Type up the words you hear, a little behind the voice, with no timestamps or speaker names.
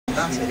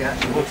automatic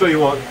actually. I'll tell you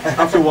what,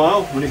 after a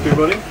while, when it's been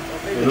running,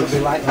 it looks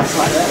like that.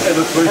 It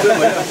looks pretty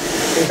simple,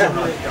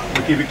 yeah.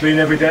 We keep it clean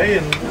every day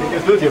and it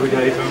gets dirty every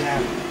day, so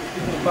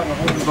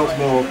there's lots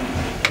more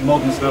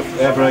modern stuff,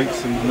 air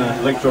brakes and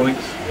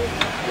electronics.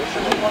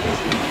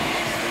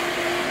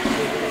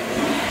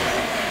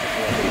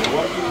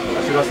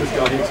 Actually, that's this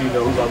guy he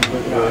knows.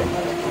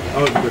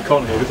 I'm the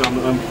con here because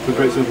I'm for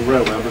Great Central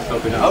Railway, I'm just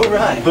helping out. Oh,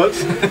 right. But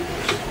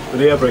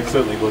the air brake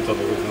certainly worked on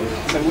the original.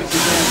 So which is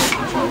the air brake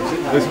control? Is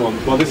it that? This one.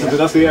 Well,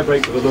 that's the air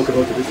brake for the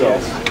locomotive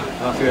itself. Yes.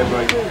 That's the air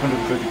brake,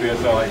 130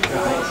 psi. Right.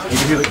 You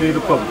can hear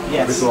the pump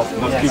every so often.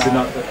 That's keeping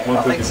that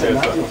 130 psi.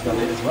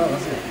 As well,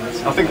 hasn't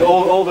it? I think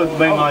all the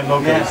mainline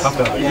locomotives have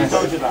to have it. Yes.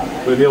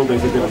 But the old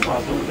days they didn't.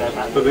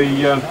 But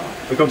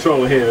the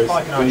controller here is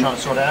that's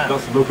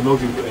the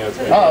locomotive.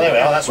 Oh, there we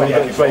are. That's when what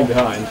you get the train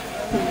behind.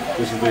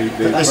 This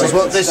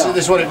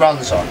is what it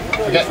runs on.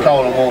 Forget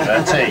coal and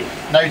water. Tea.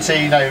 No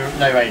tea. No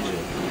engine.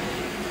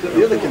 But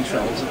the other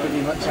controls are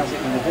pretty much as it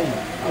would have been.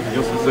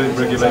 Just the same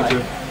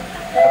regulator.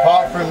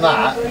 Apart from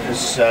that,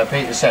 as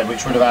Peter said,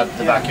 which would have had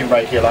the vacuum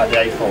brake here like the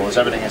A4s,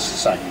 everything is the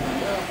same.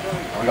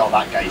 We got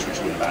that gauge which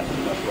would have had.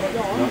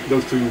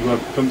 Those two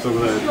pumps over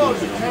there.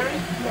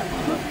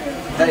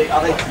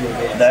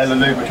 They're the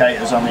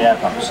lubricators on the air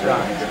pumps.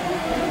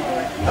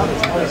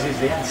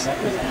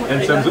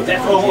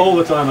 All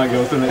the time that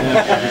goes, doesn't it?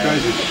 Yeah, it's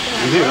crazy.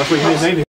 That's what you need.